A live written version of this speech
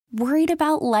Worried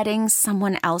about letting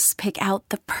someone else pick out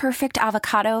the perfect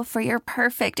avocado for your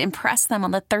perfect impress them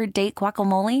on the third date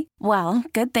guacamole? Well,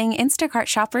 good thing Instacart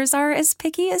shoppers are as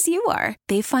picky as you are.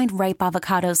 They find ripe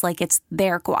avocados like it's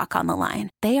their guac on the line.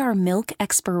 They are milk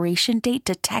expiration date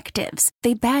detectives.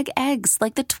 They bag eggs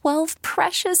like the 12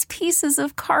 precious pieces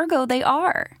of cargo they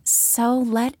are. So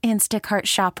let Instacart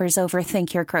shoppers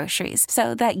overthink your groceries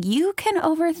so that you can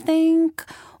overthink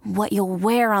what you'll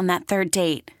wear on that third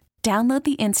date. Download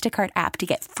the Instacart app to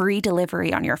get free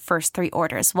delivery on your first 3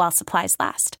 orders while supplies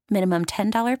last. Minimum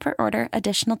 $10 per order.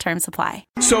 Additional terms apply.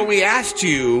 So we asked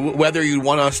you whether you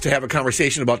want us to have a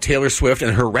conversation about Taylor Swift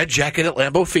and her red jacket at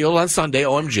Lambeau Field on Sunday,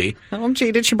 OMG.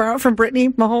 OMG, did she borrow it from Brittany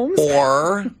Mahomes?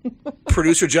 Or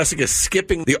producer Jessica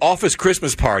skipping the office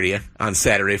Christmas party on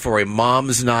Saturday for a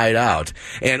mom's night out.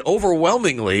 And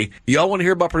overwhelmingly, y'all want to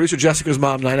hear about producer Jessica's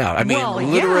mom night out. I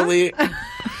mean, literally... Yeah.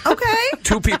 Okay.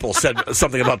 2 people said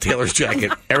something about Taylor's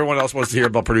jacket. Everyone else wants to hear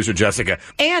about producer Jessica.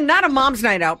 And not a mom's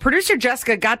night out. Producer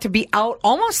Jessica got to be out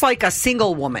almost like a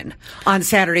single woman on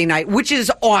Saturday night, which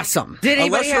is awesome.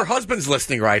 Unless her husband's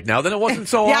listening right now, then it wasn't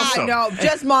so awesome. Yeah, no,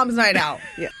 just mom's night out.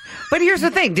 Yeah. But here's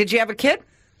the thing. Did you have a kid?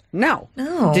 No.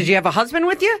 Did you have a husband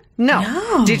with you?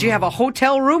 No. Did you have a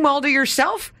hotel room all to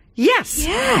yourself? Yes.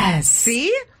 Yes.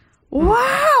 See? Wow,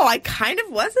 I kind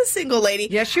of was a single lady.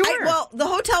 Yes, you were. Well, the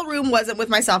hotel room wasn't with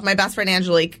myself. My best friend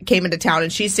Angelique came into town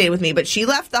and she stayed with me, but she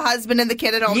left the husband and the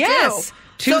kid at home yes.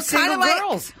 too. Two single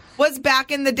girls. Was back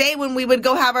in the day when we would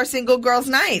go have our single girls'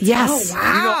 nights. Yes. Oh,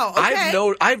 wow.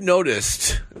 Okay. I've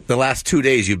noticed the last 2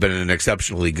 days you've been in an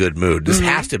exceptionally good mood. This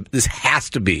has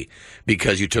to be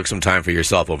because you took some time for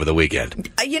yourself over the weekend.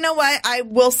 You know what? I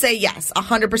will say yes,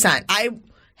 100%. I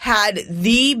had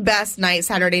the best night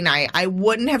Saturday night. I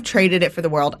wouldn't have traded it for the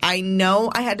world. I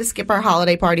know I had to skip our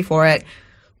holiday party for it.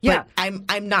 Yeah, but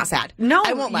I'm not sad. No,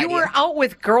 I won't lie you to were out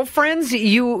with girlfriends.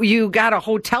 You got a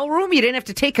hotel room. You didn't have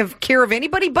to take care of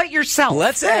anybody but yourself.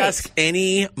 Let's ask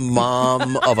any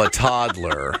mom of a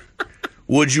toddler.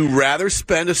 Would you rather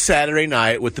spend a Saturday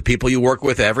night with the people you work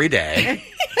with every day?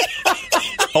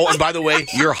 Oh, and by the way,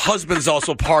 your husband's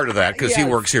also part of that because he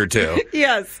works here too.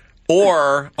 Yes.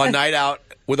 Or a night out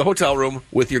with a hotel room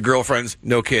with your girlfriends,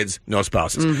 no kids, no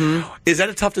spouses. Mm-hmm. Is that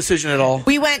a tough decision at all?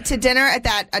 We went to dinner at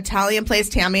that Italian place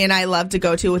Tammy and I love to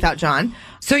go to without John.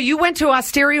 So you went to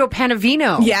Osteria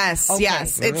Panavino. Yes, okay.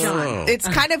 yes. It's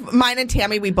kind of mine and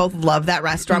Tammy. We both love that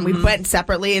restaurant. Mm-hmm. We went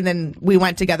separately and then we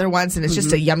went together once, and it's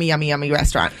just a yummy, yummy, yummy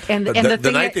restaurant. And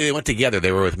the night they went together,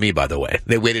 they were with me, by the way.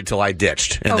 They waited till I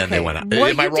ditched, and then they went out. Well,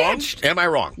 Am I wrong? Ditched. Am I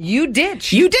wrong? You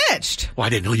ditched. You ditched. Well, I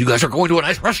didn't know you guys were going to a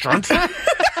nice restaurant.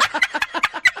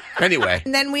 Anyway.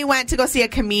 And then we went to go see a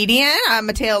comedian,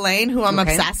 Mateo Lane, who I'm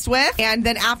obsessed with. And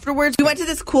then afterwards, we went to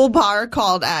this cool bar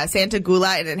called Santa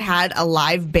Gula, and it had a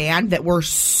live band that were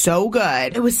so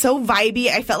good. It was so vibey.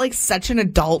 I felt like such an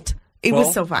adult. It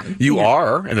was so fun. You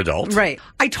are an adult. Right.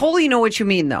 I totally know what you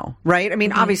mean, though, right? I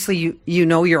mean, obviously, you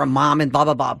know you're a mom and blah,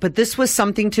 blah, blah. But this was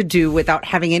something to do without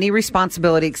having any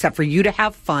responsibility except for you to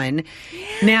have fun.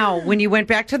 Yeah. Now, when you went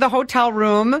back to the hotel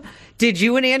room, did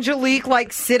you and Angelique,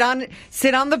 like, sit on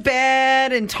the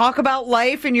bed and talk about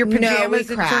life in your pajamas?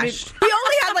 No, we crashed. We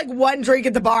only had, like, one drink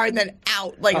at the bar and then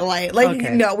out, like,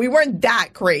 no, we weren't that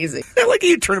crazy. I like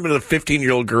you turn them into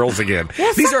 15-year-old girls again.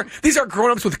 These are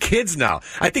grown-ups with kids now.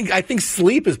 I think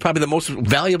sleep is probably the most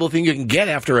valuable thing you can get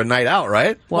after a night out,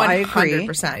 right? Well, I agree.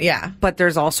 100%, yeah. But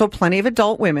there's also plenty of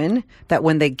adult women that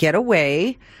when they get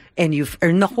away and you're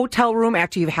in the hotel room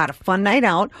after you've had a fun night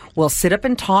out, will sit up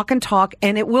and talk,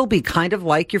 and it will be kind of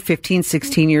like you're 15,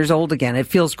 16 years old again. It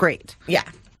feels great. Yeah.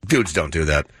 Dudes don't do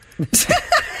that.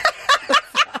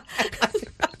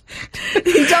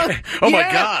 Oh, my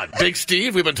God. Big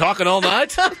Steve, we've been talking all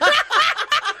night?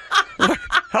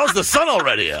 How's the sun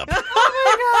already up?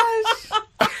 Oh,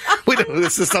 my gosh.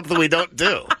 This is something we don't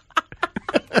do.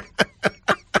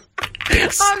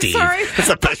 Big Steve. I'm sorry. That's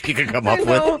the best you can come up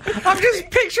with. I'm just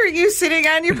picturing you sitting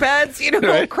on your beds,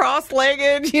 right?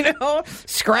 Cross-legged,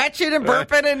 scratching and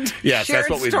burping and yes, sharing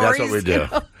that's what stories. That's what we do.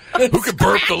 Who can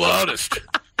burp the loudest?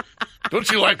 Don't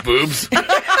you like boobs?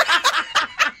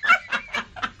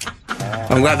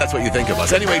 I'm glad that's what you think of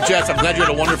us. Anyway, Jess, I'm glad you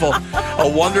had a wonderful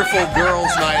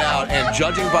girls' night out. And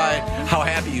judging by how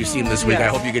happy you seem this week, I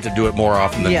hope you get to do it more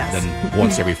often than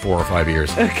once every 4 or 5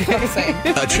 years.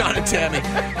 Okay. John and Tammy,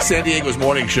 San Diego's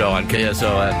morning show on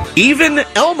KSON. Even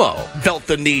Elmo felt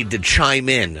the need to chime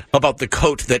in about the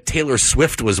coat that Taylor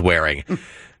Swift was wearing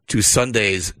to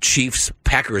Sunday's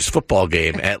Chiefs-Packers football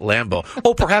game at Lambeau.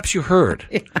 Oh, perhaps you heard.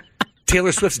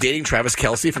 Taylor Swift's dating Travis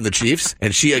Kelce from the Chiefs,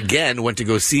 and she again went to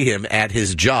go see him at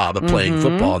his job of playing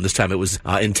football, and this time it was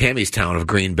in Tammy's town of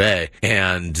Green Bay.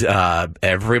 And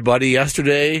everybody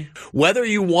yesterday, whether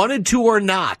you wanted to or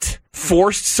not,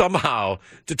 forced somehow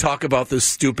to talk about this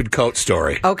stupid coat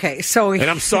story. Okay, so... And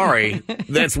I'm sorry,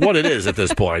 that's what it is at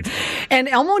this point. And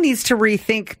Elmo needs to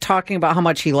rethink talking about how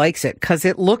much he likes it, because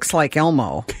it looks like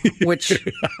Elmo, which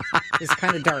is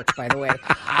kind of dark, by the way.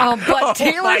 But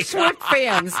Taylor Swift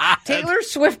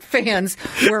fans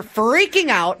were freaking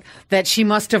out that she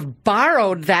must have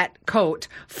borrowed that coat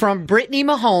from Brittany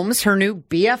Mahomes, her new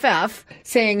BFF,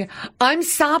 saying, "I'm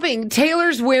sobbing,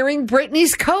 Taylor's wearing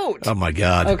Brittany's coat." Oh, my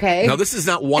God. Okay. No, this is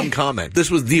not one comment.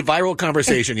 This was the viral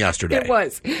conversation yesterday. It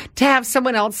was. To have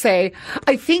someone else say,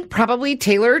 "I think probably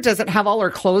Taylor doesn't have all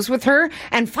her clothes with her,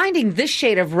 and finding this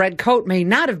shade of red coat may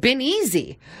not have been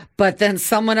easy." But then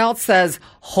someone else says,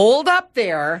 "Hold up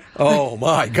there. Oh,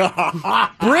 my God.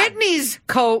 Brittany's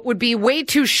coat would be way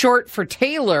too short for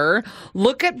Taylor.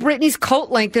 Look at Brittany's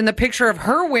coat length in the picture of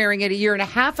her wearing it a year and a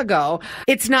half ago.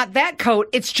 It's not that coat.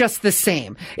 It's just the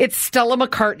same. It's Stella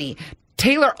McCartney.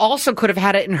 Taylor also could have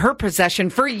had it in her possession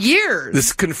for years."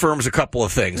 This confirms a couple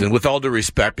of things, and with all due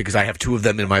respect, because I have two of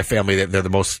them in my family, that they're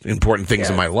the most important things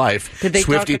in my life.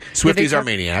 Swifties are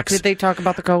maniacs. Did they talk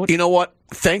about the coat? You know what?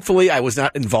 Thankfully, I was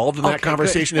not involved in that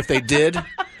conversation. Good. If they did,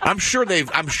 I'm sure they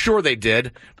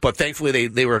did. But thankfully,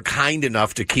 they were kind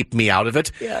enough to keep me out of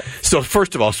it. Yes. So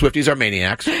first of all, Swifties are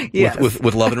maniacs. Yes.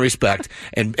 with love and respect,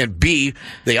 and B,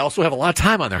 they also have a lot of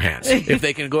time on their hands if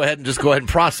they can go ahead and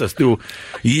process through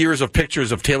years of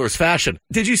pictures of Taylor's fashion.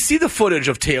 Did you see the footage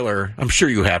of Taylor? I'm sure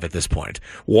you have at this point,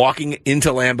 walking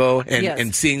into Lambeau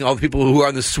and seeing all the people who are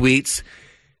in the suites.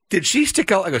 Did she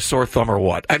stick out like a sore thumb or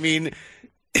what? I mean,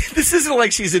 this isn't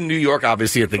like she's in New York,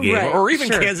 obviously, at the game, or even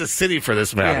Kansas City for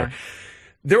this matter. Yeah.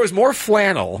 There was more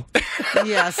flannel.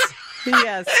 Yes.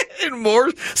 And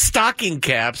more stocking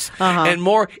caps and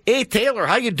more, "Hey, Taylor,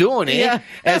 how you doing, eh?" Yeah.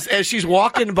 as she's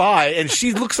walking by, and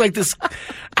she looks like this,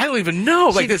 I don't even know,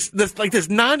 like this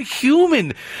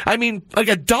non-human, I mean, like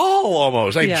a doll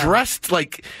almost, dressed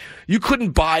like... You couldn't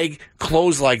buy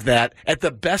clothes like that at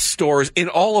the best stores in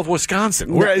all of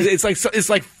Wisconsin. Whereas it's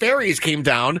like fairies came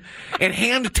down and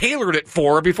hand tailored it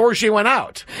for her before she went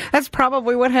out. That's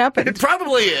probably what happened. It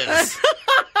probably is.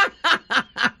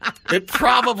 It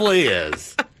probably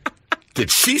is. Did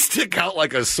she stick out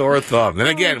like a sore thumb? And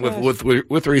again,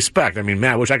 with respect, I mean,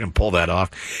 man, I wish I can pull that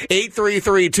off.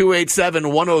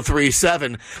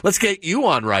 833-287-1037. Let's get you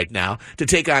on right now to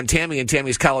take on Tammy and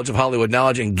Tammy's College of Hollywood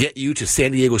Knowledge and get you to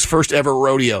San Diego's first ever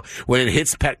rodeo. When it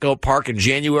hits Petco Park in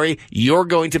January, you're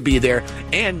going to be there,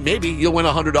 and maybe you'll win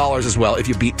 $100 as well if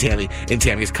you beat Tammy in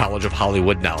Tammy's College of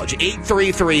Hollywood Knowledge.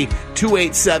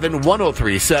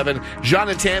 833-287-1037. John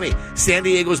and Tammy, San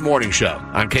Diego's morning show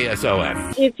on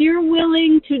KSON. If you're willing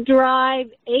to drive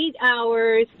 8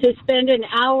 hours to spend an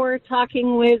hour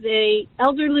talking with a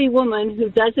elderly woman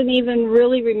who doesn't even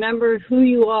really remember who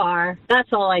you are,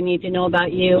 that's all I need to know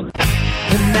about you.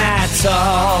 And that's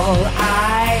all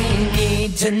I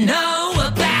need to know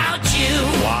about you.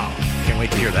 Wow. Can't wait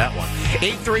to hear that one.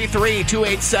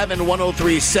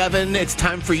 833-287-1037. It's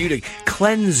time for you to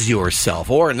cleanse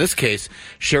yourself, or in this case,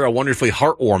 share a wonderfully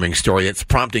heartwarming story that's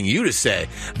prompting you to say,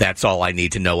 "That's all I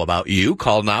need to know about you."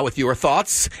 Call now with your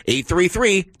thoughts.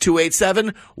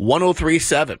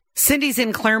 833-287-1037. Cindy's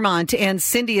in Claremont, and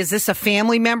Cindy, is this a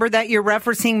family member that you're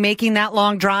referencing making that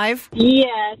long drive?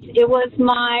 Yes, it was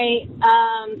my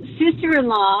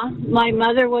sister-in-law. My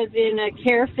mother was in a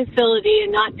care facility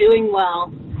and not doing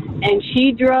well. And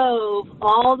she drove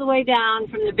all the way down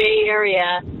from the Bay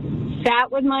Area,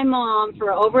 sat with my mom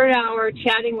for over an hour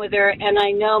chatting with her, and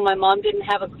I know my mom didn't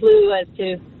have a clue as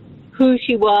to who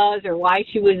she was or why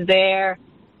she was there.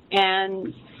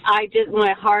 And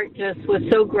my heart just was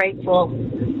so grateful.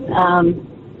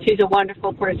 She's a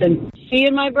wonderful person. She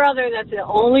and my brother, that's the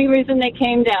only reason they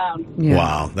came down. Yeah.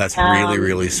 Wow, that's really,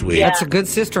 really sweet. Yeah. That's a good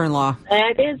sister-in-law.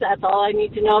 That is. That's all I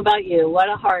need to know about you. What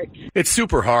a heart. It's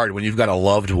super hard when you've got a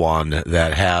loved one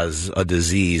that has a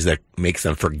disease that makes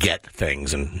them forget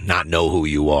things and not know who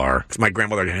you are. My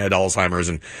grandmother had Alzheimer's,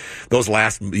 and those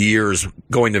last years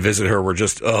going to visit her were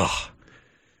just, I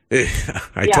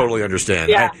totally understand.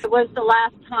 Yeah, it was the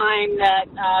last time that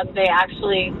they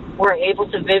actually were able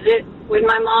to visit with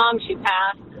my mom. She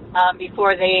passed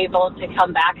before they were able to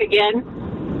come back again.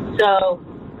 So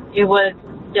it was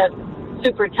just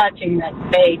super touching that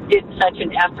they did such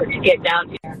an effort to get down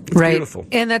here. Right. Beautiful.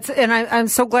 And I'm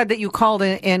so glad that you called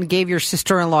and gave your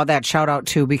sister-in-law that shout out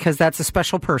too, because that's a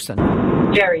special person.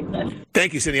 very blessed.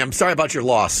 Thank you, Cindy. I'm sorry about your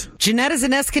loss. Jeanette is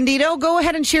in Escondido. Go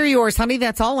ahead and share yours, honey.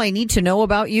 That's all I need to know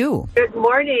about you. Good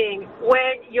morning.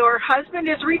 When your husband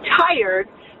is retired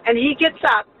and he gets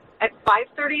up at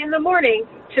 5:30 in the morning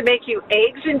to make you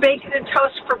eggs and bacon and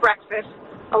toast for breakfast,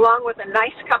 along with a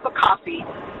nice cup of coffee,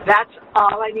 that's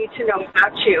all I need to know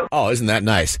about you. Oh, isn't that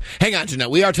nice? Hang on, Jeanette.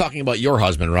 We are talking about your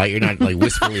husband, right? You're not like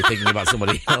wistfully thinking about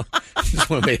somebody else. Just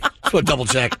want to double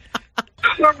check.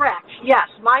 Correct. Yes,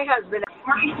 my husband,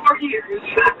 44 years.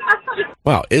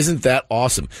 Wow, isn't that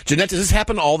awesome? Jeanette, does this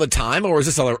happen all the time, or is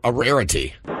this a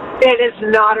rarity? It is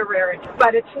not a rarity,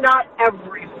 but it's not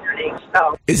every morning.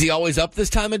 So, Is he always up this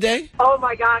time of day? oh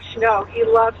my gosh, no, he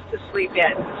loves to sleep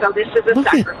in. So this is a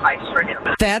sacrifice for him.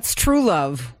 That's true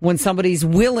love, when somebody's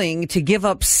willing to give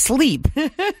up sleep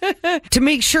to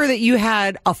make sure that you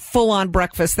had a full-on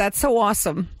breakfast. That's so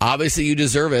awesome. Obviously, you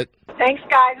deserve it. Thanks,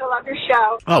 guys. I love your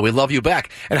show. Oh, we love you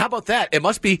back. And how about that? It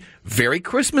must be very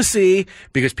Christmassy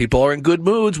because people are in good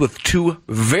moods with two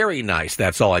very nice,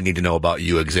 that's all I need to know about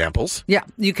you examples. Yeah,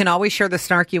 you can always share the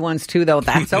snarky ones too, though.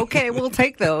 That's okay. We'll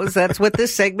take those. That's what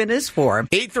this segment is for.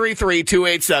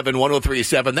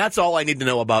 833-287-1037. That's all I need to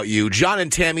know about you. John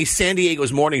and Tammy, San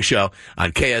Diego's morning show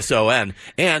on KSON.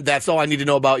 And that's all I need to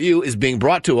know about you is being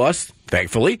brought to us,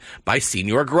 thankfully, by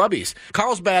Senior Grubbies.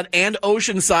 Carlsbad and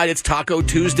Oceanside, it's Taco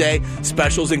Tuesday.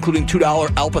 Specials including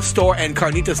 $2 Al Pastor and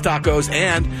Carnitas tacos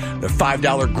and the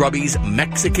 $5 Grubbies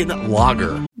Mexican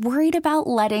Lager. Worried about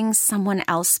letting someone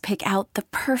else pick out the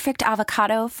perfect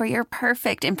avocado for your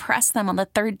perfect impress them on the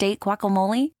third date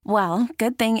guacamole? Well,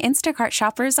 good thing Instacart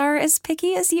shoppers are as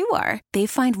picky as you are. They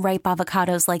find ripe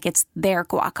avocados like it's their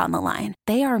guac on the line.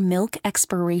 They are milk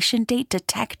expiration date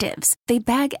detectives. They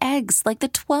bag eggs like the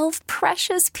 12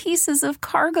 precious pieces of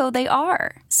cargo they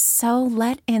are. So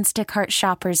let Instacart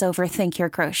shoppers overthink your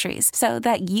groceries so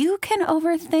that you can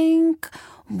overthink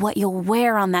what you'll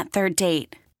wear on that third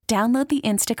date. Download the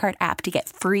Instacart app to get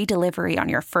free delivery on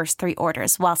your first 3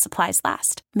 orders while supplies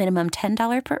last. Minimum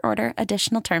 $10 per order.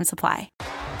 Additional terms apply.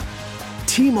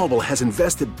 T-Mobile has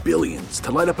invested billions to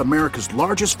light up America's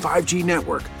largest 5G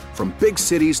network, from big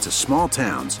cities to small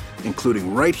towns,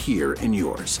 including right here in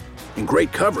yours. And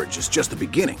great coverage is just the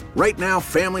beginning. Right now,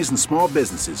 families and small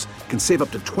businesses can save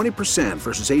up to 20%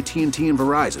 versus AT&T and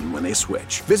Verizon when they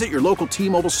switch. Visit your local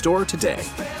T-Mobile store today.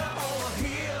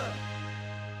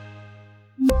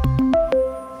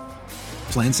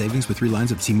 Plan savings with 3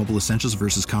 lines of T-Mobile Essentials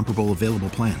versus comparable available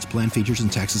plans. Plan features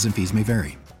and taxes and fees may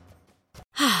vary.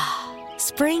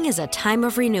 Spring is a time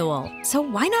of renewal, so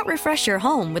why not refresh your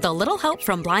home with a little help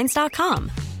from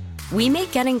Blinds.com? We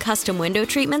make getting custom window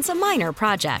treatments a minor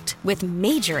project with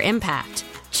major impact.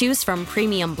 Choose from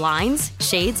premium blinds,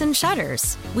 shades, and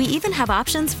shutters. We even have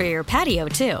options for your patio,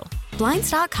 too.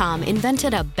 Blinds.com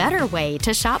invented a better way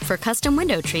to shop for custom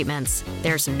window treatments.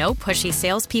 There's no pushy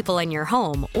salespeople in your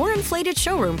home or inflated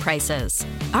showroom prices.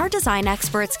 Our design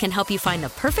experts can help you find the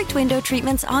perfect window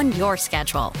treatments on your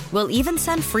schedule. We'll even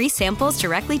send free samples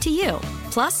directly to you.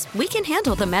 Plus, we can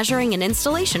handle the measuring and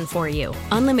installation for you.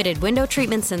 Unlimited window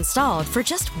treatments installed for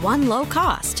just one low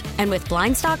cost. And with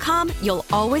Blinds.com, you'll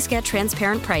always get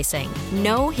transparent pricing.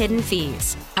 No hidden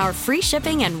fees. Our free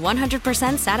shipping and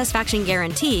 100% satisfaction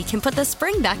guarantee can put the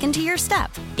spring back into your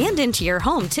step and into your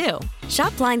home, too.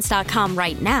 Shop Blinds.com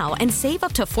right now and save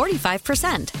up to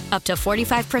 45%. Up to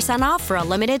 45% off for a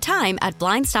limited time at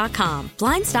Blinds.com.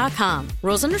 Blinds.com.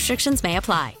 Rules and restrictions may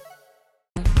apply.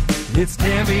 It's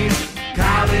Tammy's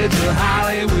College of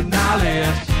Hollywood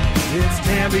Knowledge. It's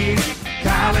Tammy's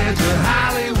College of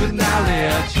Hollywood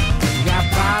Knowledge. You got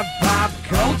pop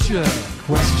culture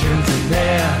questions in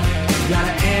there. You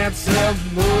gotta answer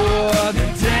more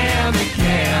than Tammy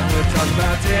can. We're talking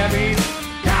about Tammy's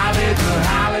College of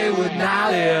Hollywood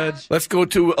Knowledge. Let's go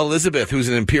to Elizabeth, who's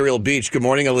in Imperial Beach. Good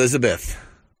morning, Elizabeth.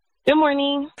 Good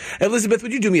morning. Elizabeth,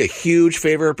 would you do me a huge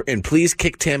favor and please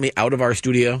kick Tammy out of our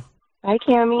studio? Bye,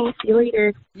 Tammy. See you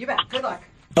later. You bet. Good luck.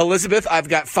 Elizabeth, I've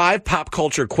got 5 pop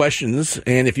culture questions,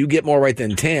 and if you get more right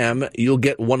than Tam, you'll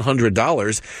get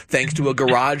 $100 thanks to a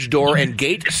garage door and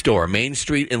gate store, Main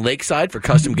Street in Lakeside, for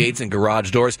custom gates and garage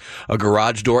doors, a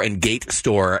garage door and gate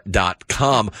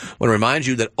store.com. I want to remind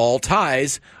you that all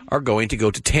ties are going to go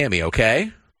to Tammy,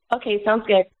 okay? Okay, sounds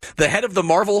good. The head of the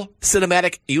Marvel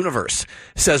Cinematic Universe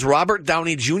says Robert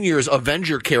Downey Jr.'s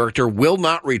Avenger character will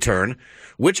not return.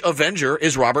 Which Avenger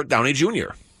is Robert Downey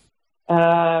Jr.?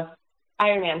 Iron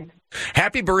Man.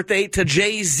 Happy birthday to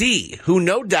Jay-Z, who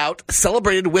no doubt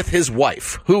celebrated with his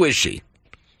wife. Who is she?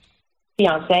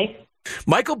 Beyonce.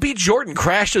 Michael B. Jordan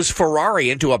crashed his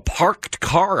Ferrari into a parked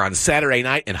car on Saturday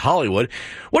night in Hollywood.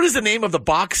 What is the name of the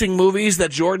boxing movies that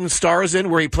Jordan stars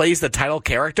in where he plays the title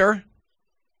character?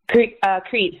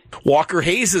 Creed. Walker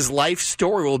Hayes' life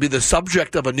story will be the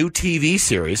subject of a new TV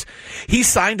series he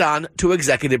signed on to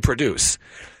executive produce.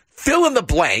 Fill in the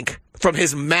blank from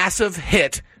his massive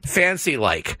hit, Fancy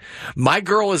Like. My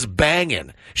girl is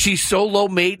banging. She's so low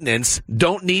maintenance,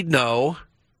 don't need no...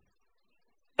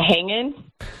 Hanging.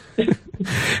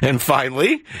 And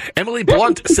finally, Emily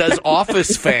Blunt says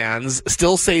Office fans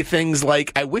still say things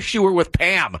like, I wish you were with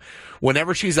Pam,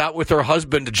 whenever she's out with her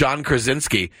husband, John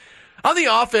Krasinski. On The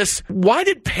Office, why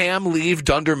did Pam leave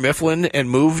Dunder Mifflin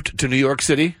and moved to New York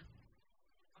City?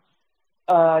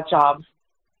 Job.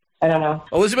 I don't know.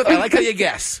 Elizabeth, I like how you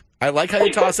guess. I like how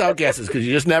you toss out guesses because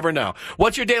you just never know.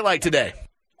 What's your day like today?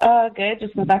 Good.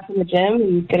 Just got back from the gym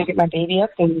and going to get my baby up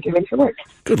and get ready for work.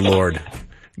 Good Lord.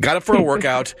 Got up for a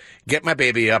workout, get my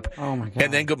baby up, and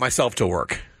then get myself to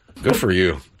work. Good for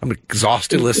you. I'm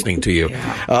exhausted listening to you.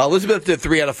 Elizabeth did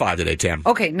 3 out of 5 today, Tam.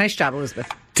 Okay, nice job, Elizabeth.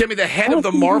 Timmy, the head of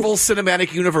the Marvel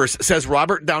Cinematic Universe, says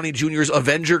Robert Downey Jr.'s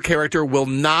Avenger character will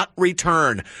not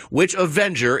return. Which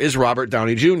Avenger is Robert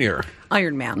Downey Jr.?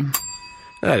 Iron Man.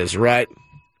 That is right.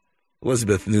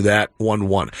 Elizabeth knew that.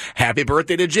 1-1. Happy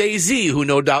birthday to Jay-Z, who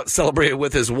no doubt celebrated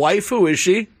with his wife. Who is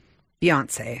she?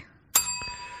 Beyonce.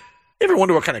 You ever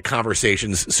wonder what kind of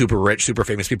conversations super rich, super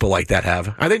famous people like that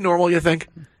have? Are they normal, you think?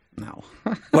 No.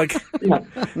 Like,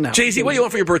 No. Jay-Z, what do you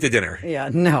want for your birthday dinner?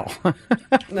 Yeah, no.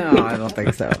 No, I don't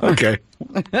think so. Okay.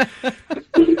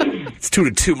 It's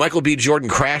 2-2. Michael B. Jordan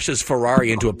crashes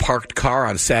Ferrari into a parked car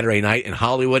on Saturday night in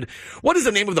Hollywood. What is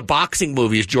the name of the boxing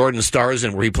movies Jordan stars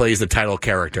in where he plays the title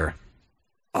character?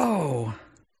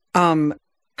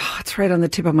 It's right on the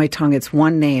tip of my tongue. It's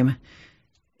one name.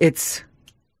 It's...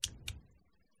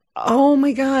 Oh,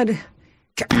 my God.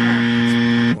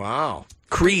 Wow.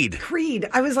 Creed.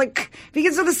 I was like,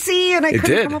 begins with a C, and I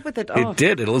couldn't come up with it. Oh. It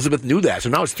did. And Elizabeth knew that. So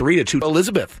now it's 3-2.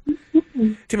 Elizabeth.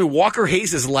 Timmy, Walker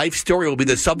Hayes' life story will be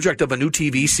the subject of a new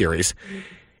TV series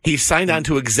he signed on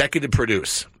to executive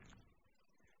produce.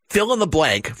 Fill in the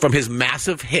blank from his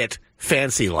massive hit,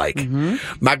 Fancy Like.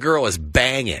 My girl is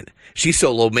banging. She's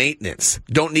so low maintenance.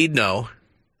 Don't need no.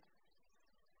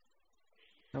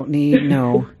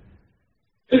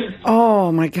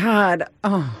 Oh, my God.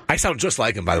 Oh. I sound just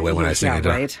like him, by the way, when I sing it.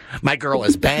 Right. My girl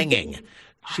is banging.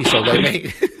 She's so low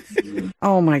maintenance.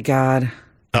 Oh, my God.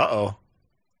 Uh-oh.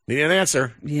 Need an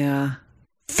answer. Yeah.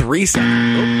 3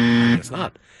 seconds. Oh, it's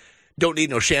not. Don't need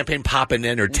no champagne popping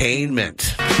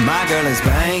entertainment. My girl is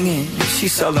banging.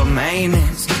 She's so low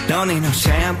maintenance. Don't need no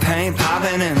champagne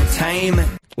popping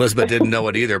entertainment. Elizabeth didn't know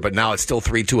it either, but now it's still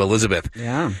 3-2 Elizabeth.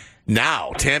 Yeah.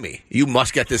 Now, Tammy, you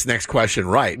must get this next question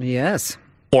right. Yes.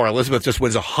 Or Elizabeth just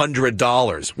wins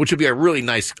 $100, which would be a really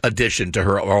nice addition to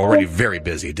her already very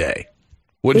busy day.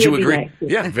 Wouldn't you agree? Nice.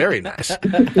 Yeah, very nice.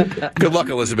 Good luck,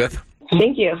 Elizabeth.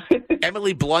 Thank you.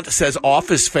 Emily Blunt says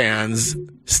Office fans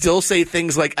still say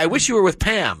things like, I wish you were with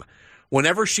Pam,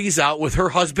 whenever she's out with her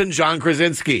husband, John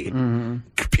Krasinski.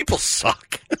 People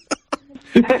suck.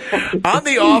 On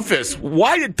The Office,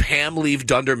 why did Pam leave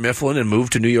Dunder Mifflin and move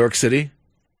to New York City?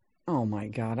 Oh, my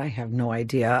God. I have no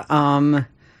idea.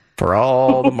 For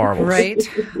all the marbles. Right.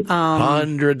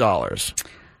 $100.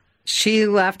 She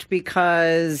left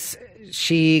because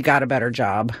she got a better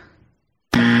job.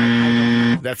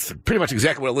 That's pretty much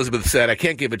exactly what Elizabeth said. I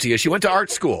can't give it to you. She went to art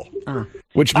school,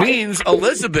 which means,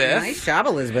 Elizabeth. Nice job,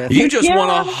 Elizabeth. You just won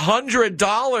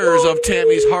 $100 of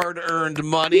Tammy's hard-earned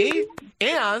money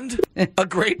and a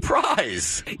great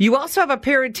prize. You also have a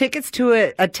pair of tickets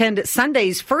to attend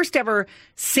Sunday's first ever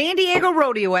San Diego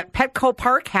Rodeo at Petco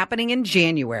Park happening in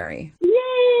January.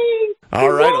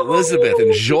 All right, Elizabeth,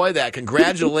 enjoy that.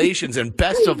 Congratulations. And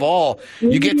best of all,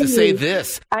 you get to say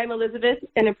this. I'm Elizabeth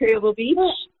in Imperial Beach,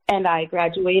 and I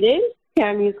graduated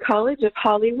Camus College of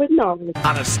Hollywood Knowledge.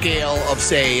 On a scale of,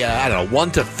 say,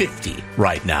 1 to 50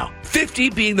 right now. 50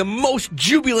 being the most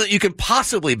jubilant you can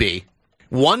possibly be.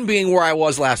 1 being where I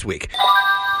was last week.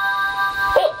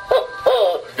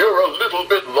 You're a little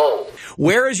bit low.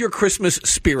 Where is your Christmas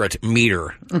spirit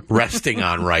meter resting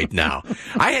on right now?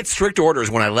 I had strict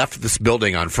orders when I left this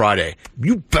building on Friday.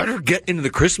 You better get into the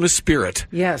Christmas spirit.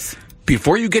 Yes.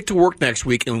 Before you get to work next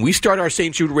week and we start our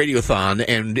St. Jude Radiothon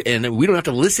and we don't have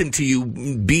to listen to you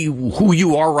be who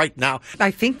you are right now. I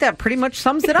think that pretty much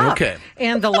sums it up. Okay.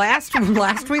 And the last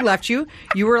we left you,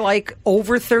 you were like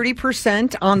over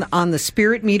 30% on the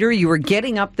spirit meter. You were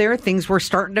getting up there. Things were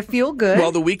starting to feel good.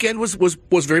 Well, the weekend was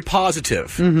very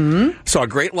positive. Saw a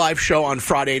great live show on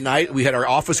Friday night. We had our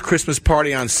office Christmas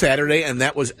party on Saturday, and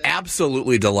that was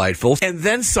absolutely delightful. And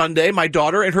then Sunday, my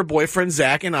daughter and her boyfriend,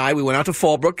 Zach, and I, we went out to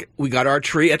Fallbrook. We got our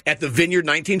tree at the Vineyard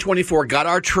 1924, got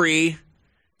our tree,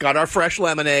 got our fresh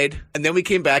lemonade, and then we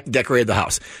came back and decorated the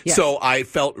house. Yes. So I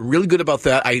felt really good about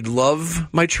that. I love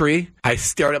my tree. I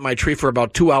stared at my tree for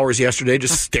about 2 hours yesterday,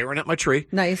 just staring at my tree.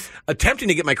 Nice. Attempting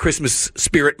to get my Christmas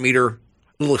spirit meter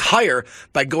a little higher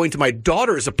by going to my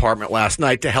daughter's apartment last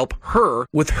night to help her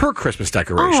with her Christmas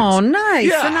decorations. Oh, nice.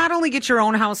 Yeah. So not only get your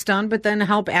own house done, but then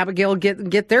help Abigail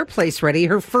get their place ready,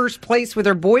 her first place with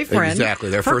her boyfriend.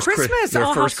 Exactly. Their for first Christmas. Their Oh,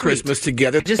 how first sweet. Christmas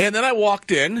together. And then I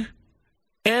walked in,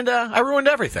 and I ruined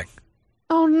everything.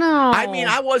 Oh, no. I mean,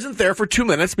 I wasn't there for 2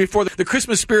 minutes before the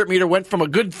Christmas spirit meter went from a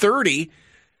good 30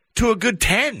 to a good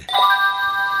 10.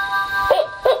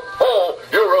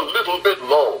 You're a little bit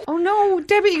low. Oh, no.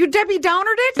 Debbie, you Debbie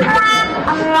Downered it? Yes,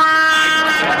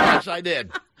 I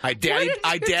did. I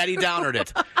daddy downered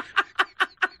it.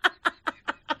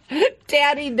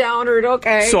 Daddy Downered,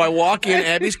 okay. So I walk in,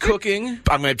 Abby's cooking.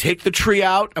 I'm going to take the tree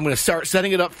out. I'm going to start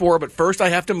setting it up for her, but first I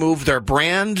have to move their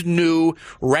brand new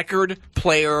record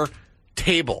player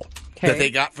table that they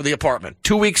got for the apartment.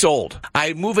 2 weeks old.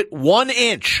 I move it 1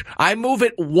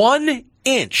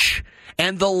 inch.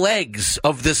 And the legs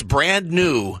of this brand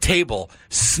new table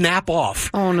snap off.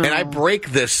 Oh, no. And I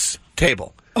break this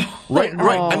table. Right.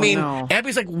 Oh, I mean, no.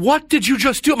 Abby's like, what did you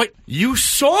just do? I'm like, you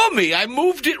saw me. I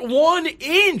moved it 1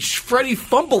 inch. Freddie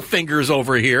Fumble Fingers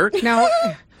over here. Now,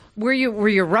 were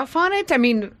you rough on it? I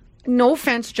mean, no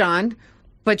offense, John,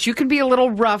 but you can be a little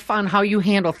rough on how you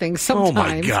handle things sometimes. Oh,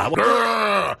 my God.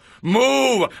 Grr,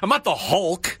 move. I'm not the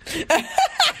Hulk.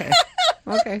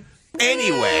 Okay.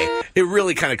 Anyway, it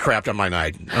really kind of crapped on my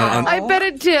night. I bet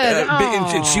it did.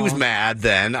 And she was mad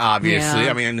then, obviously. Yeah.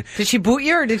 I mean, did she boot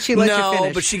you or did she let you no,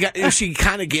 finish? but she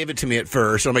kind of gave it to me at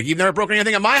first. I'm like, you've never broken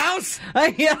anything in my house?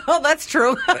 Yeah, that's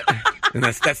true. And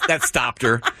that stopped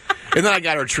her. And then I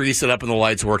got her tree set up and the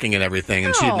lights working and everything,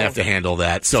 and she didn't have to handle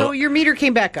that. So your meter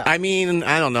came back up. I mean,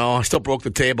 I don't know. I still broke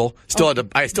the table.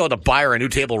 I still had to buy her a new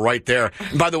table right there.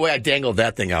 And by the way, I dangled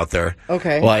that thing out there.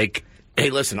 Okay. Like, hey,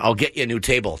 listen, I'll get you a new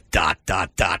table. ...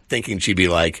 Thinking she'd be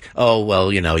like, oh,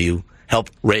 well, you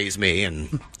helped raise me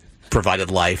and provided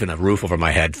life and a roof over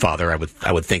my head, Father.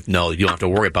 I would think, no, you don't have to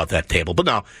worry about that table. But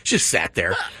no, she just sat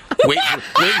there waiting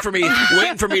for me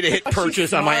to hit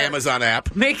purchase on my Amazon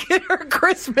app. Make it her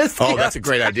Christmas Oh, gift. that's a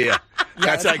great idea.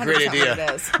 That's a great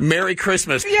idea. Merry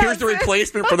Christmas. Yes, Here's the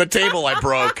replacement for the table I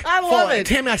broke. I love it.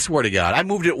 Tammy, I swear to God, I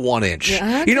moved it 1 inch.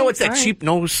 Yeah, You know, it's that all right. cheap,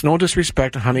 no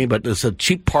disrespect, honey, but it's a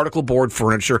cheap particle board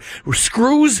furniture.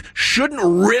 Screws shouldn't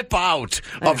rip out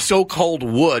of so-called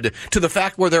wood to the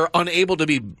fact where they're unable to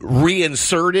be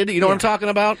reinserted. You know what I'm talking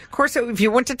about? Of course, if you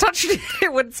went to touch it,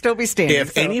 it would still be standing.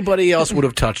 If anybody else would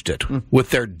have touched it with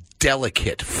their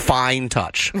delicate, fine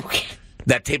touch,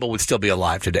 that table would still be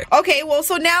alive today. Okay, well,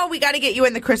 so now we got to get you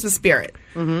in the Christmas spirit.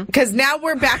 Because now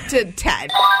we're back to 10.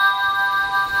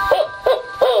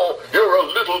 You're a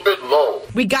little bit low.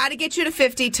 We got to get you to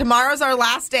 50. Tomorrow's our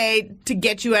last day to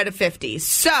get you at a 50.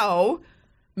 So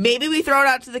maybe we throw it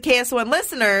out to the KSON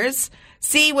listeners,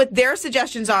 see what their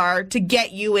suggestions are to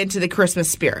get you into the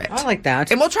Christmas spirit. I like that.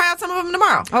 And we'll try out some of them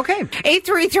tomorrow. Okay.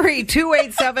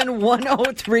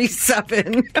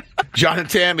 833-287-1037. John and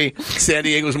Tammy, San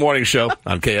Diego's morning show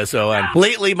on KSON.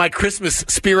 Lately, my Christmas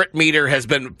spirit meter has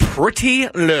been pretty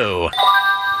low.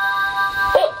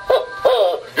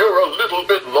 You're a little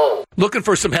bit low. Looking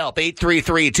for some help,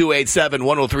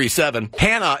 833-287-1037.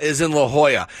 Hannah is in La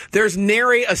Jolla. There's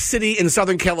nary a city in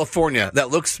Southern California that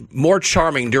looks more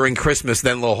charming during Christmas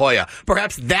than La Jolla.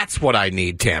 Perhaps that's what I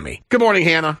need, Tammy. Good morning,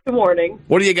 Hannah. Good morning.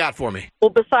 What do you got for me?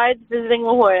 Well, besides visiting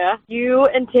La Jolla, you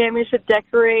and Tammy should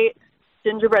decorate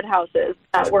gingerbread houses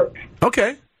at work.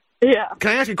 Okay. Yeah.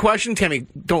 Can I ask you a question? Tammy,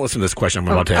 don't listen to this question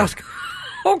I'm about to ask.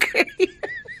 Okay.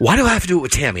 Why do I have to do it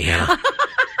with Tammy, Hannah?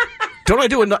 Don't I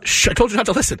do enough? I told you not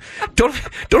to listen. Don't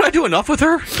I do enough with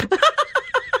her? It's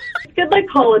good, like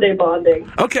holiday bonding.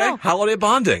 Okay, holiday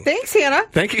bonding. Thanks, Hannah.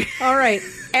 Thank you. All right.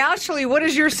 Ashley, what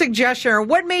is your suggestion?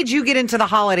 What made you get into the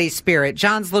holiday spirit?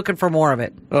 John's looking for more of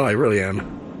it. Oh, I really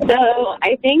am. So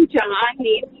I think John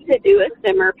needs to do a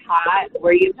simmer pot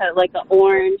where you put like an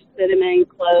orange, cinnamon,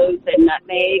 cloves, and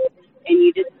nutmeg, and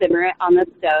you just simmer it on the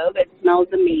stove. It smells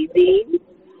amazing.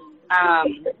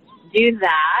 Do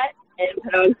that and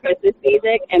put on Christmas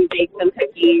music and bake some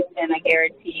cookies, and I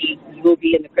guarantee you will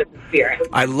be in the Christmas spirit.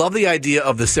 I love the idea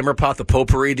of the simmer pot, the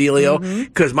potpourri dealio,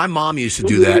 because my mom used to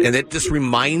do that, and it just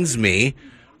reminds me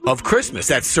of Christmas,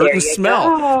 that certain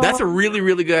smell. go. That's a really,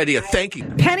 really good idea. Thank you.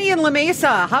 Penny in La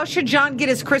Mesa, how should John get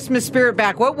his Christmas spirit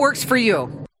back? What works for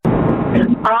you?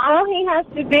 All he has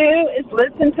to do is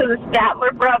listen to the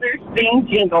Statler Brothers sing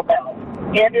Jingle Bells.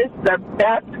 It is the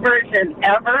best version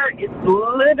ever. It's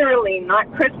literally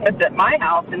not Christmas at my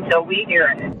house until we hear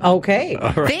it. Okay.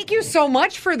 All right. Thank you so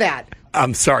much for that.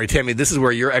 I'm sorry, Tammy, this is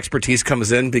where your expertise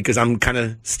comes in because I'm kind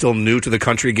of still new to the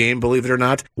country game, believe it or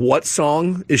not. What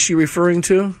song is she referring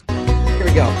to? Here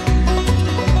we go.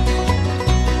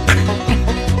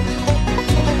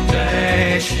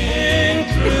 Dashing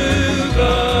through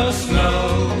the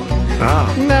snow.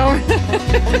 No.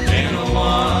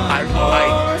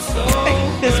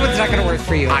 This one's not going to work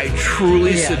for you. I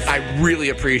truly, Yes. I really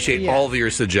appreciate all of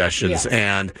your suggestions, Yes.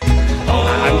 and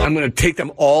I'm going to take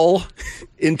them all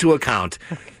into account.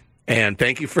 And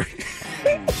thank you for.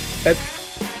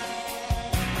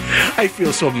 I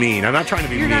feel so mean. I'm not trying to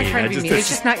be You're mean. not trying to be mean. It's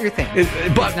just not your thing.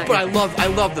 But I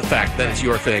love the fact that it's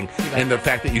your thing, and the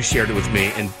fact that you shared it with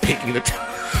me and taking the time.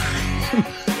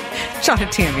 John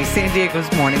and Tammy, San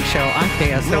Diego's morning show on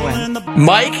KSON.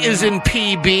 Mike is in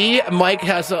PB. Mike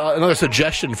has another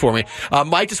suggestion for me.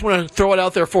 Mike, just want to throw it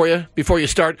out there for you before you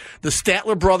start. The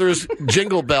Statler Brothers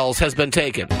Jingle Bells has been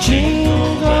taken.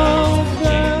 Jingle bells,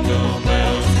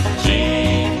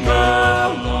 jingle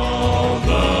all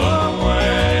the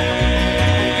way.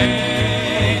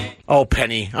 Oh,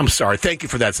 Penny, I'm sorry. Thank you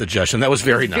for that suggestion. That was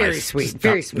very nice. Very sweet.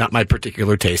 Very sweet. Not my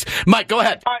particular taste. Mike, go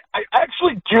ahead. I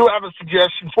actually do have a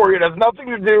suggestion for you. It has nothing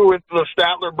to do with the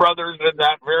Statler brothers and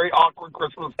that very awkward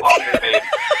Christmas song they made.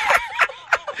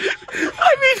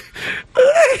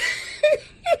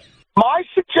 My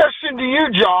suggestion to you,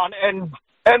 John, and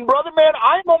brother man,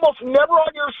 I'm almost never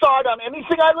on your side on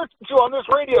anything I listen to on this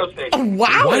radio station.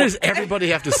 Wow. Why does everybody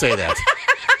have to say that?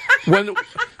 When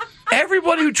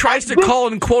everybody who tries to call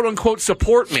and quote-unquote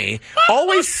support me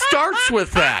always starts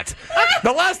with that.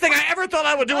 The last thing I ever thought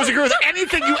I would do was agree with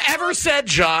anything you ever said,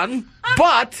 John.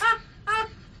 But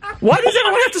why does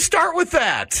everyone have to start with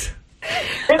that?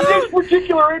 In this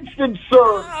particular instance,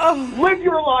 sir, live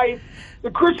your life.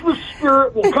 The Christmas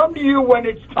spirit will come to you when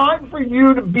it's time for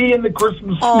you to be in the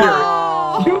Christmas spirit.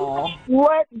 Do not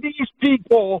let these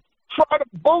people try to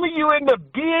bully you into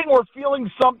being or feeling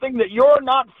something that you're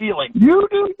not feeling. You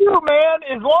do you, man.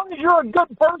 As long as you're a good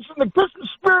person, the Christmas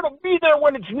spirit will be there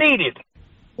when it's needed.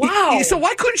 Wow. So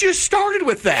why couldn't you have started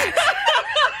with that?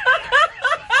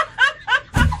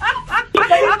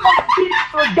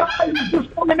 For a guy who's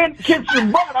just coming in to kiss your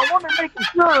butt, I want to make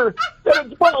sure that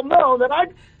it's well known that I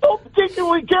don't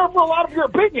particularly care for a lot of your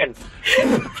opinions.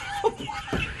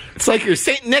 It's like you're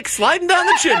St. Nick sliding down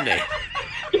the chimney.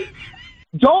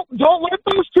 Don't let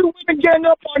those two women gang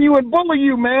up on you and bully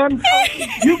you, man.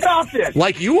 You got this.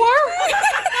 Like you are?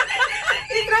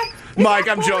 Mike,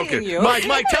 I'm joking.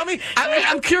 Mike, tell me.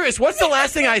 I'm curious. What's the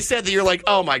last thing I said that you're like,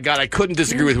 oh my God, I couldn't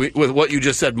disagree with what you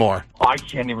just said more? I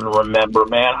can't even remember,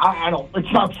 man. I don't. It's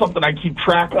not something I keep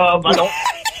track of. I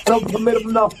don't commit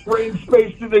enough brain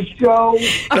space to this show.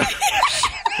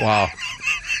 Wow.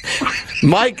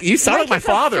 Mike, you sound like my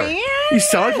father. You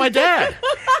sound like my dad.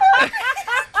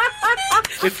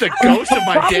 It's the ghost of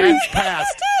my dad's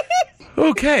past.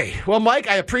 Okay. Well, Mike,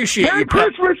 I appreciate you. Merry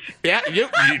Christmas. Yeah, you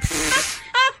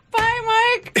Bye,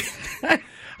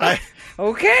 Mike.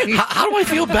 Okay. How do I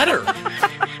feel better?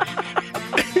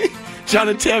 John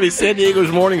and Tammy, San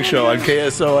Diego's morning show on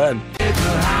KSON. It's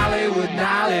a Hollywood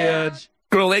knowledge.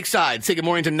 Go to Lakeside. Say good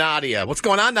morning to Nadia. What's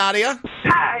going on, Nadia?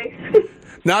 Hi.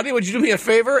 Nadia, would you do me a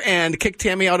favor and kick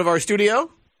Tammy out of our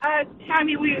studio?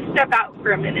 Tammy, will you step out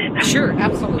for a minute? Sure,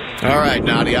 absolutely. All right,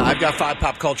 Nadia. I've got 5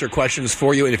 pop culture questions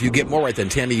for you, and if you get more right than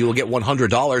Tammy, you will get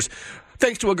 $100.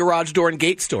 Thanks to a garage door and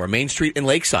gate store, Main Street in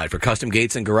Lakeside. For custom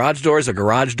gates and garage doors, a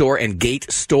garage door and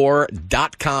gate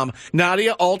store.com.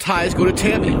 Nadia, all ties go to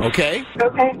Tammy, okay?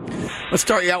 Okay. Let's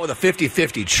start you out with a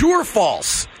 50-50. True or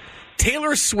false?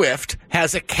 Taylor Swift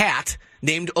has a cat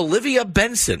named Olivia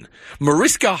Benson,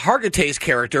 Mariska Hargitay's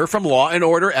character from Law &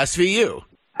 Order SVU.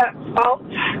 False.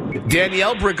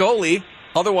 Danielle Bregoli,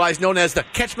 otherwise known as the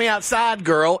Catch Me Outside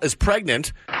girl, is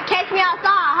pregnant. Catch me outside,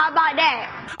 how about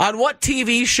that? On what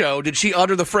TV show did she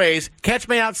utter the phrase, "Catch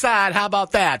me outside, how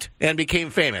about that," and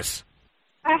became famous?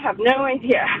 I have no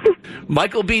idea.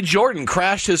 Michael B. Jordan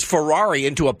crashed his Ferrari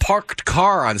into a parked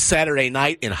car on Saturday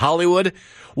night in Hollywood.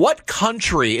 What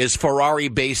country is Ferrari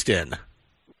based in?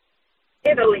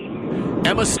 Italy.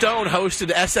 Emma Stone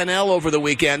hosted SNL over the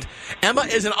weekend. Emma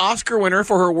is an Oscar winner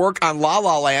for her work on La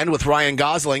La Land with Ryan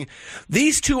Gosling.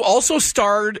 These two also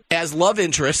starred as love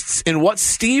interests in what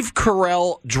Steve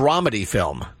Carell dramedy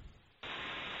film?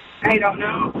 I don't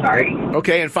know. Sorry.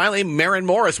 Okay, and finally, Maren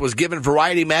Morris was given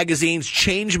Variety Magazine's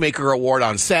Changemaker Award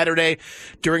on Saturday.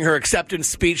 During her acceptance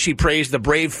speech, she praised the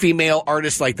brave female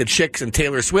artists like the Chicks and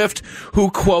Taylor Swift,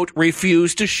 who, quote,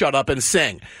 refused to shut up and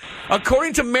sing.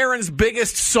 According to Maren's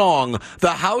biggest song, The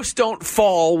House Don't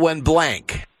Fall When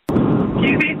Blank. We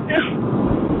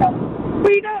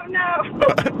don't know.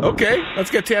 Okay,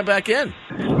 let's get Tam back in.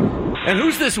 And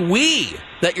who's this we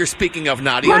that you're speaking of,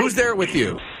 Nadia? Who's there with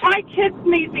you? My kids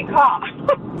made me call.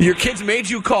 Your kids made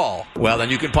you call. Well, then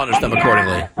you can punish them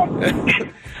accordingly.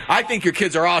 I think your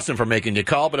kids are awesome for making you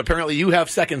call, but apparently you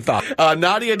have second thought.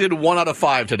 Nadia did 1 out of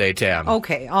 5 today, Tam.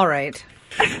 Okay, all right.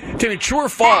 Tammy, true or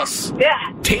false?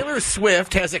 Yeah. Taylor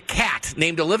Swift has a cat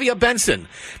named Olivia Benson,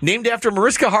 named after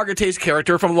Mariska Hargitay's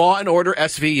character from Law & Order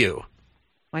SVU.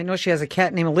 I know she has a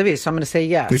cat named Olivia, so I'm going to say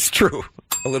yes. It's true.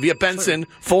 Olivia Benson,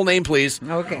 full name, please.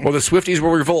 Okay. Or the Swifties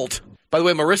will revolt. By the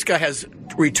way, Mariska has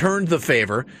returned the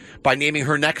favor by naming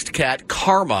her next cat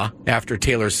Karma after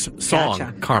Taylor's song,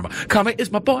 Gotcha. Karma. Karma is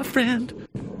my boyfriend.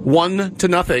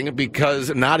 1-0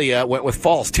 because Nadia went with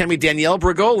false. Tammy, Danielle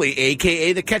Bregoli,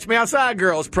 a.k.a. the Catch Me Outside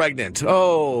girl, is pregnant.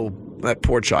 Oh, that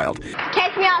poor child.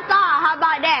 Catch me outside. How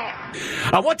about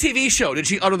that? On what TV show did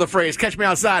she utter the phrase, catch me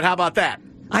outside, how about that?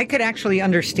 I could actually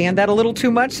understand that a little too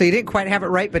much, so you didn't quite have it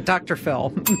right, but Dr.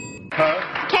 Phil.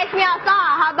 Catch me outside.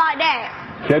 How about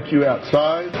that? Catch you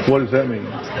outside? What does that mean?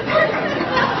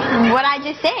 What I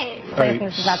just said. Hey,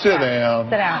 sit down.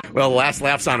 Sit down. Well, the last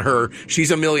laugh's on her.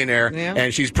 She's a millionaire,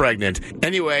 and she's pregnant.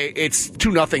 Anyway, it's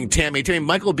 2-0 Tammy. Tammy,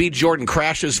 Michael B. Jordan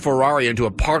crashes Ferrari into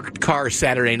a parked car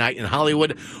Saturday night in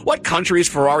Hollywood. What country is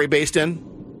Ferrari based in?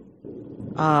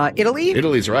 Italy?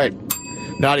 Italy's right.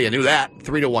 Nadia knew that.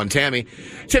 3-1 Tammy.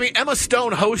 Tammy, Emma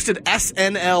Stone hosted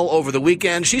SNL over the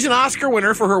weekend. She's an Oscar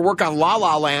winner for her work on La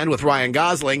La Land with Ryan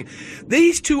Gosling.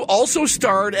 These two also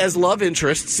starred as love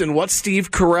interests in what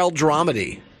Steve Carell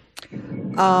dramedy?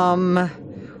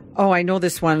 Oh, I know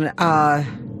this one. I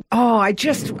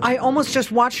almost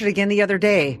just watched it again the other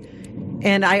day.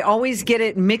 And I always get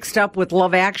it mixed up with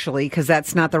Love Actually, because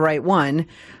that's not the right one.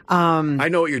 I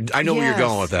know where you're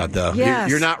going with that, though.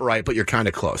 Yes. You're not right, but you're kind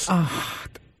of close.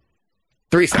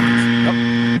 3 seconds.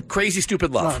 Oh. Crazy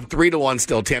Stupid Love. 3-1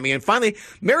 still, Tammy. And finally,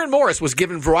 Maren Morris was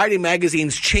given Variety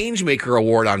Magazine's Changemaker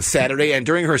Award on Saturday, and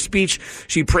during her speech,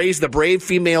 she praised the brave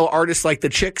female artists like the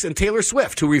Chicks and Taylor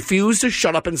Swift, who refused to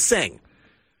shut up and sing.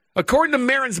 According to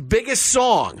Maren's biggest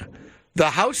song,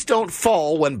 The House Don't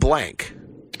Fall When blank.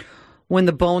 When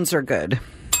the bones are good.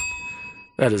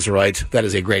 That is right. That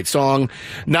is a great song.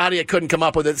 Nadia couldn't come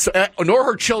up with it, nor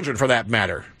her children, for that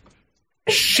matter.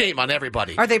 Shame on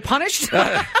everybody. Are they punished?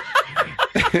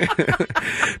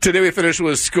 Today we finished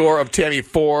with a score of Tammy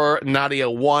 4, Nadia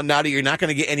 1. Nadia, you're not going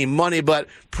to get any money, but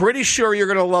pretty sure you're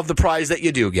going to love the prize that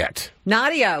you do get.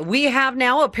 Nadia, we have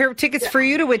now a pair of tickets for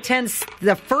you to attend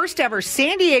the first ever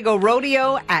San Diego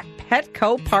Rodeo at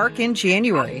Petco Park in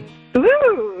January.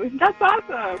 Ooh, that's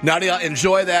awesome. Nadia,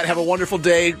 enjoy that. Have a wonderful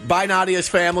day. Bye, Nadia's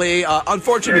family.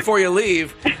 Unfortunately, before you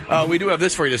leave, we do have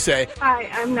this for you to say. Hi,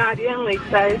 I'm Nadia in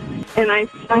Lakeside, and I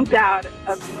flunked out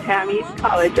of Tammy's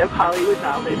College of Hollywood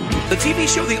Knowledge. The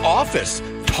TV show The Office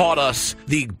taught us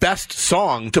the best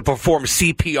song to perform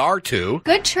CPR to.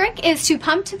 Good trick is to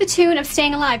pump to the tune of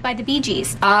Staying Alive by the Bee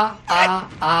Gees.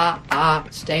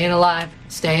 Staying alive,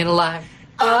 staying alive.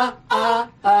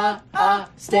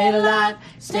 Staying alive,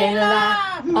 staying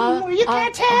alive. You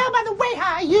can't tell by the way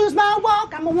I use my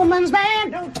walk. I'm a woman's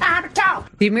man, no time to talk.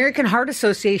 The American Heart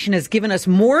Association has given us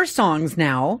more songs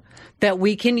now that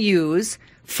we can use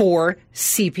for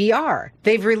CPR.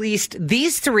 They've released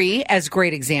these 3 as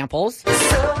great examples. So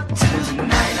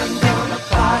tonight I'm gonna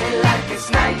party like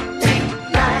it's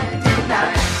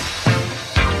 1999.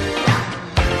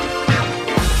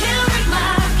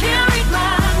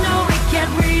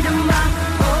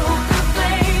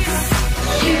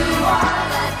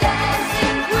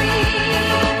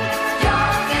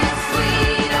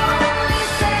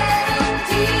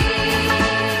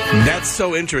 That's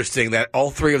so interesting that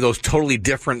all 3 of those totally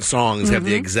different songs have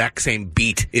the exact same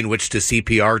beat in which to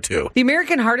CPR to. The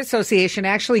American Heart Association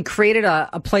actually created a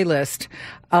playlist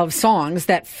of songs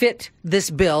that fit this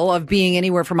bill of being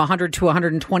anywhere from 100 to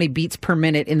 120 beats per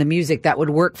minute in the music that would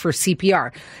work for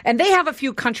CPR. And they have a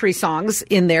few country songs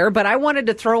in there, but I wanted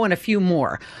to throw in a few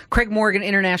more. Craig Morgan,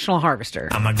 International Harvester.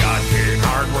 I'm a God-fearing,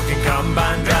 hard-working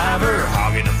combine driver,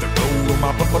 hogging up the road with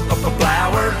my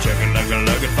flower, chugging like a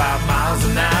lug at 5 miles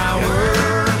an hour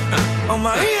on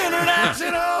my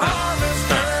International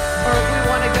Harvester. Or if we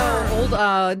want to go old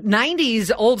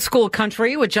 90s old school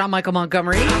country with John Michael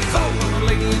Montgomery.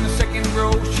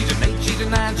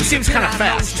 It seems kind of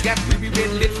fast. She's got ruby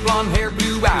red lips, blonde hair,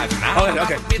 blue eyes.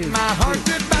 Okay. Bid my heart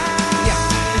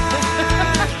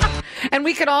goodbye. And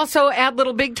we could also add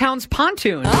Little Big Town's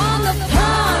Pontoon. On the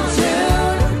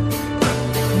pontoon,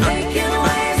 making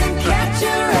waves and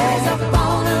catching rays up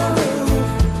on the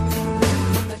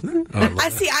roof.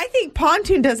 I think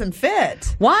pontoon doesn't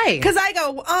fit. Why? Because I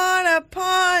go on a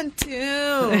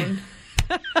pontoon.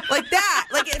 Like that.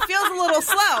 Like it feels a little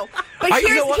slow. But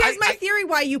here's my theory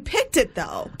why why you picked it,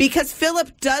 though. Because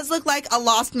Philip does look like a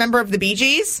lost member of the Bee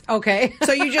Gees. Okay.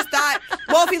 So you just thought,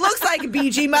 well, if he looks like a Bee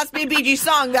Gee, must be a Bee Gees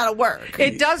song. That'll work.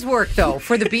 It does work, though,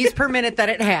 for the beats per minute that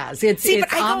it has. It's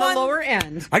on the lower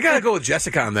end. I got to go with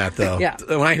Jessica on that, though. Yeah.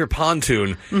 When I hear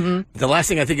pontoon, the last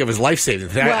thing I think of is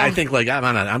life-saving. I think, like,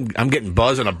 I'm getting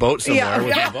buzzed on a boat somewhere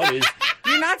with my buddies.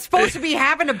 You're not supposed to be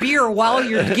having a beer while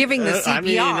you're giving the CPR. I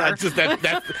mean, just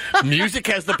that music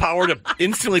has the power to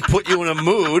instantly put you in a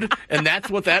mood, and that's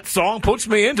what that song puts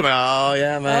me into. Oh,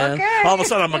 yeah, man. Okay. All of a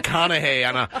sudden, I'm McConaughey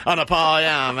on a oh,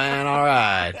 yeah, man, all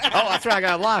right. Oh, that's right, I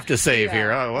got a life to save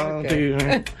here. Oh, well,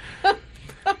 Okay.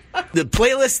 The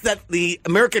playlist that the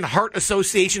American Heart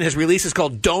Association has released is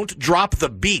called Don't Drop the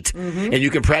Beat. And you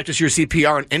can practice your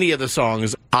CPR on any of the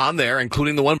songs on there,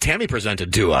 including the one Tammy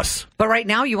presented to us. But right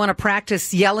now, you want to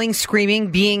practice yelling,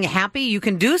 screaming, being happy? You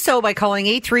can do so by calling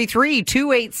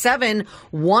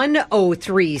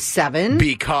 833-287-1037.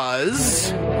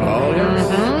 Because... Oh,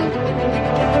 yes.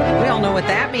 We all know what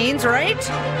that means, right?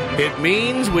 It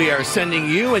means we are sending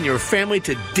you and your family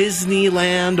to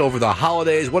Disneyland over the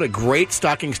holidays. What a great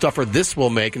stocking stuffer this will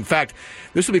make. In fact,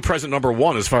 this will be present number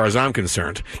one as far as I'm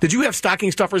concerned. Did you have stocking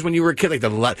stuffers when you were a kid, like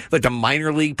the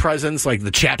minor league presents, like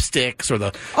the chapsticks or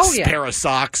the pair of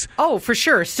socks? Oh, for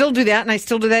sure. Still do that, and I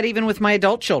still do that even with my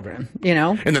adult children, you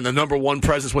know? And then the number one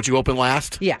present's what you open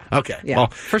last? Yeah. Okay. Yeah, well,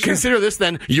 for sure. Consider this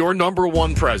then your number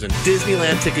one present.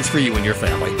 Disneyland tickets for you and your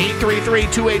family.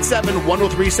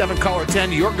 833-287-1037, caller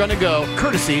 10. You're going to go,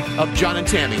 courtesy of John and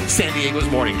Tammy, San Diego's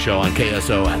morning show on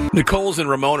KSON. Nicole's in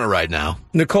Ramona right now.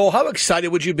 Nicole, how excited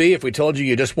would you be if we told you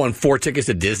just won 4 tickets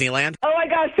to Disneyland? Oh my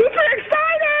gosh, super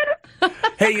excited!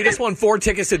 Hey, you just won 4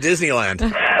 tickets to Disneyland.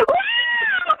 Wow!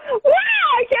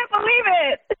 I can't believe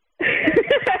it!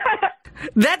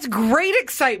 That's great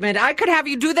excitement. I could have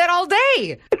you do that all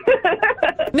day.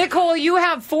 Nicole, you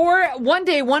have 4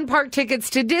 one-day, one-park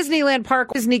tickets to Disneyland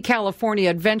Park, Disney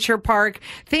California Adventure Park.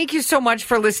 Thank you so much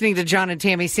for listening to John and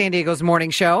Tammy, San Diego's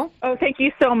morning show. Oh, thank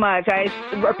you so much. I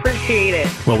appreciate it.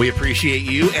 Well, we appreciate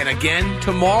you. And again,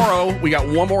 tomorrow, we got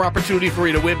one more opportunity for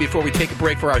you to win before we take a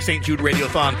break for our St. Jude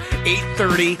Radiothon,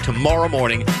 8:30 tomorrow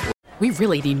morning. We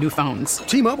really need new phones.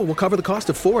 T-Mobile will cover the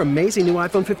cost of 4 amazing new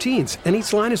iPhone 15s, and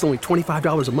each line is only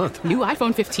 $25 a month. New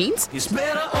iPhone 15s? It's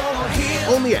better over here.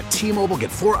 Only at T-Mobile, get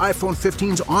 4 iPhone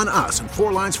 15s on us and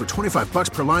 4 lines for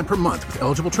 $25 per line per month with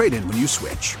eligible trade-in when you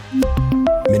switch.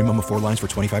 Minimum of 4 lines for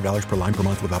 $25 per line per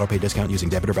month with autopay discount using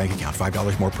debit or bank account.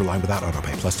 $5 more per line without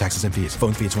autopay, plus taxes and fees.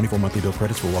 Phone fee at 24 monthly bill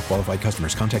credits for well-qualified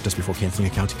customers. Contact us before canceling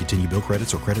account to continue bill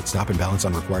credits or credit stop and balance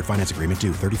on required finance agreement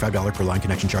due. $35 per line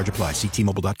connection charge applies. See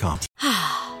T-Mobile.com.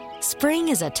 Spring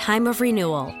is a time of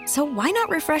renewal, so why not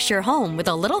refresh your home with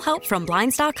a little help from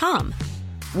Blinds.com?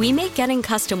 We make getting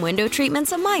custom window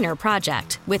treatments a minor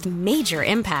project with major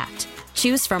impact.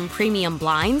 Choose from premium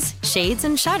blinds, shades,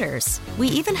 and shutters. We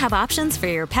even have options for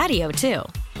your patio, too.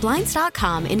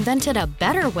 Blinds.com invented a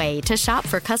better way to shop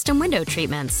for custom window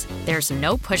treatments. There's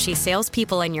no pushy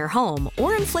salespeople in your home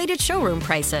or inflated showroom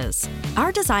prices.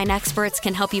 Our design experts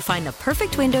can help you find the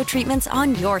perfect window treatments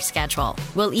on your schedule.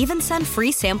 We'll even send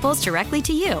free samples directly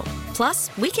to you.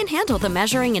 Plus, we can handle the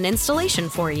measuring and installation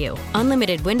for you.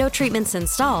 Unlimited window treatments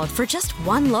installed for just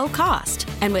one low cost.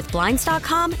 And with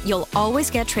Blinds.com, you'll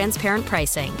always get transparent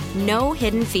pricing. No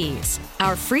hidden fees.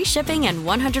 Our free shipping and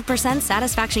 100%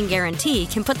 satisfaction guarantee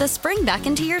can put the spring back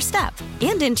into your step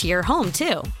and into your home,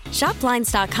 too. Shop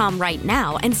Blinds.com right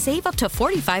now and save up to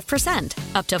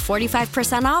 45%. Up to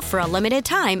 45% off for a limited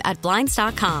time at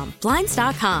Blinds.com.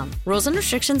 Blinds.com. Rules and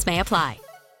restrictions may apply.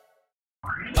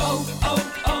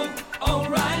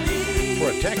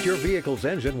 Protect your vehicle's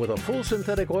engine with a full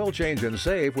synthetic oil change and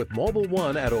save with Mobil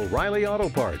 1 at O'Reilly Auto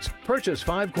Parts. Purchase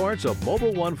 5 quarts of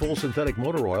Mobil 1 full synthetic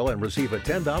motor oil and receive a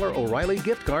 $10 O'Reilly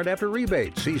gift card after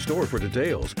rebate. See store for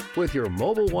details. With your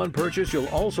Mobil 1 purchase, you'll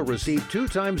also receive 2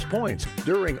 times points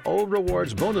during O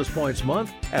Rewards Bonus Points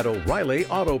Month at O'Reilly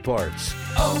Auto Parts.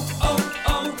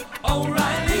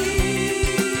 O'Reilly.